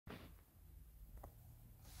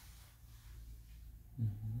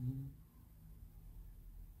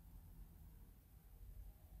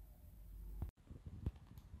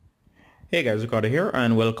Hey guys, Ricardo here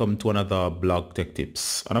and welcome to another blog tech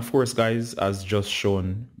tips. And of course guys, as just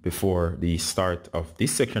shown before the start of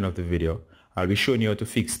this section of the video, I'll be showing you how to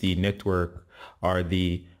fix the network or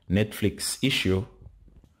the Netflix issue.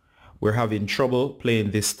 We're having trouble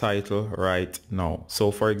playing this title right now.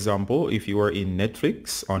 So for example, if you are in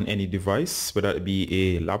Netflix on any device, whether it be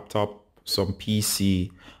a laptop, some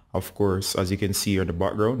PC, of course, as you can see here in the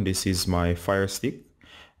background, this is my Fire Stick,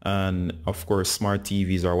 and of course smart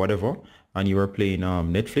TVs or whatever, and you are playing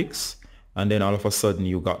Netflix, and then all of a sudden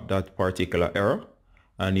you got that particular error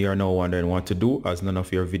and you are now wondering what to do as none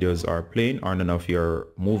of your videos are playing or none of your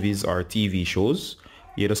movies or TV shows.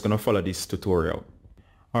 You're just going to follow this tutorial.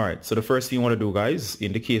 Alright, so the first thing you want to do guys,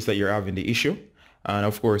 in the case that you're having the issue, and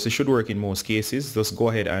of course it should work in most cases, just go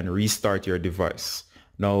ahead and restart your device.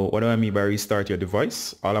 Now what do I mean by restart your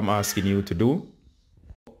device? All I'm asking you to do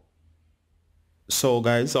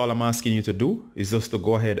is just to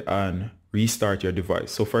go ahead and restart your device.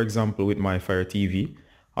 So for example, with my Fire TV,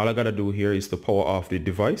 all I gotta do here is to power off the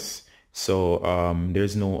device. So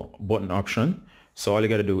there's no button option. So all you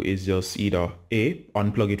gotta do is just either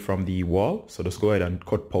unplug it from the wall. So just go ahead and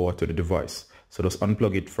cut power to the device. So just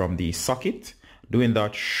unplug it from the socket. Doing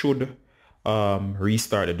that should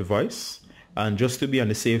restart the device. And just to be on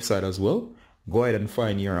the safe side as well, go ahead and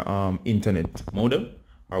find your internet modem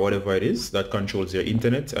or whatever it is that controls your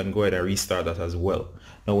internet and go ahead and restart that as well.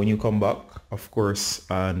 Now when you come back, of course,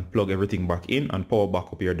 and plug everything back in and power back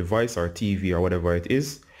up your device or TV or whatever it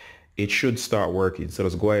is, it should start working. So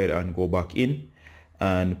just go ahead and go back in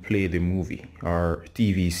and play the movie or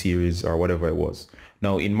TV series or whatever it was.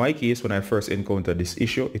 Now in my case, when I first encountered this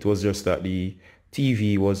issue, it was just that the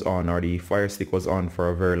TV was on or the Fire Stick was on for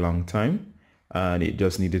a very long time, and it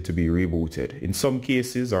just needed to be rebooted. In some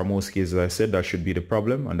cases, or most cases, I said that should be the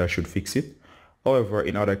problem and that should fix it. However,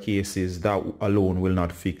 in other cases, that alone will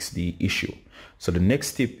not fix the issue. So the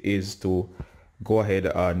next tip is to go ahead,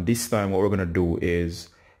 and this time what we're going to do is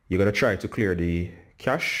you're going to try to clear the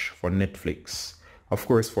cache for Netflix. Of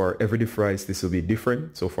course, for every device, this will be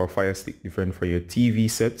different. So for Fire Stick, different. For your TV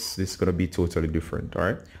sets, this is going to be totally different. All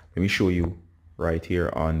right, let me show you right here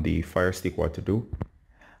on the Fire Stick what to do.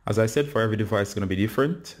 As I said, for every device it's going to be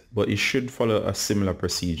different, but it should follow a similar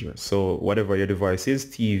procedure. So whatever your device is,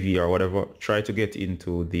 TV or whatever, try to get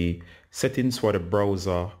into the settings for the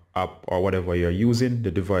browser app or whatever you're using, the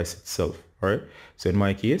device itself. All right. So in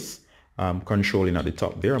my case, I'm controlling at the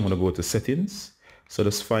top there. I'm going to go to settings. So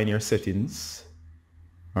just find your settings.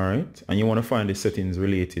 All right. And you want to find the settings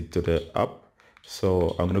related to the app.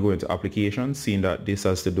 So I'm going to go into applications, seeing that this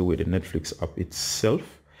has to do with the Netflix app itself.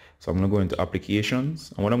 So I'm going to go into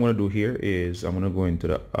applications, and what I'm going to do here is I'm going to go into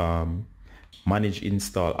the manage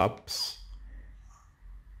install apps.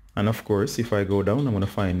 And of course, if I go down, I'm going to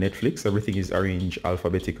find Netflix. Everything is arranged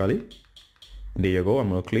alphabetically. There you go. I'm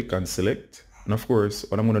going to click and select. And of course,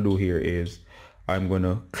 what I'm going to do here is I'm going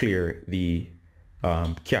to clear the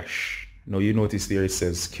cache. Now you notice there it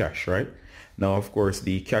says cache, right? Now, of course,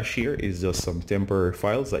 the cache here is just some temporary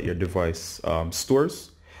files that your device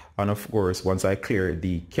stores. And of course, once I clear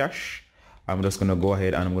the cache, I'm just going to go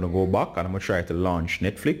ahead and I'm going to go back and I'm going to try to launch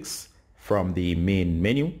Netflix from the main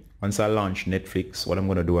menu. Once I launch Netflix, what I'm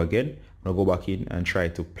going to do again, I'm going to go back in and try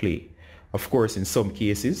to play. Of course, in some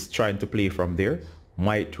cases, trying to play from there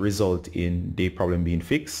might result in the problem being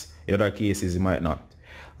fixed. In other cases, it might not.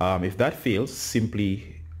 If that fails,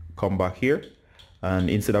 simply come back here.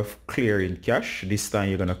 And instead of clearing cache, this time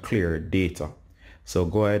you're going to clear data. So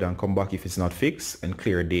go ahead and come back if it's not fixed and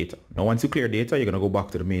clear data. Now once you clear data, you're going to go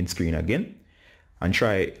back to the main screen again and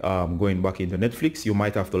try going back into Netflix. You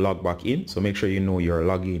might have to log back in. So make sure you know your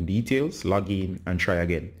login details, log in and try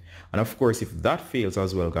again. And of course, if that fails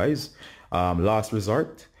as well, guys, last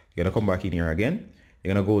resort, you're going to come back in here again.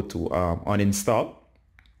 You're going to go to uninstall.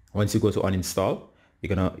 Once you go to uninstall,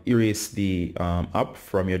 you're going to erase the app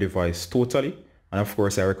from your device totally. And of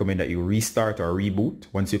course, I recommend that you restart or reboot.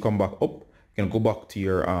 Once you come back up, you can go back to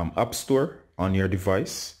your app store on your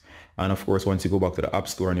device. And of course, once you go back to the app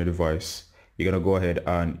store on your device, you're going to go ahead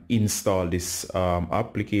and install this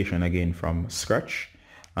application again from scratch.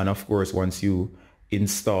 And of course, once you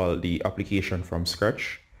install the application from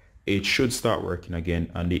scratch, it should start working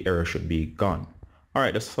again and the error should be gone. All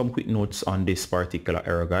right, just some quick notes on this particular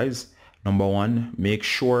error, guys. Number one, make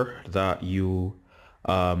sure that you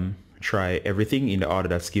try everything in the order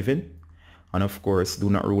that's given. And of course, do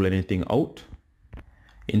not rule anything out.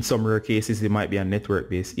 In some rare cases, it might be a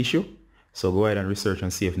network-based issue. So go ahead and research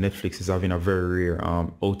and see if Netflix is having a very rare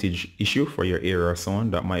outage issue for your area or so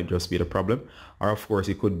on. That might just be the problem. Or of course,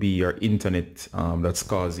 it could be your internet that's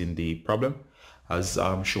causing the problem. as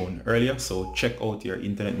shown earlier. So check out your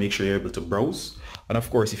internet, make sure you're able to browse. And of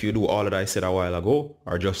course, if you do all that I said a while ago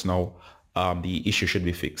or just now, the issue should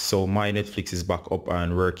be fixed. So my Netflix is back up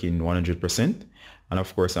and working 100%. And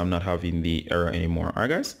of course, I'm not having the error anymore. All right,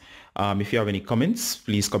 guys. If you have any comments,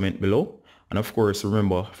 please comment below. And of course,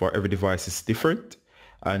 remember, for every device is different.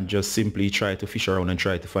 And just simply try to fish around and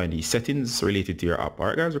try to find the settings related to your app. All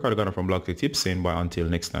right, guys. Ricardo Gunner from Blog Tech Tips saying bye until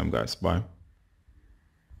next time, guys. Bye.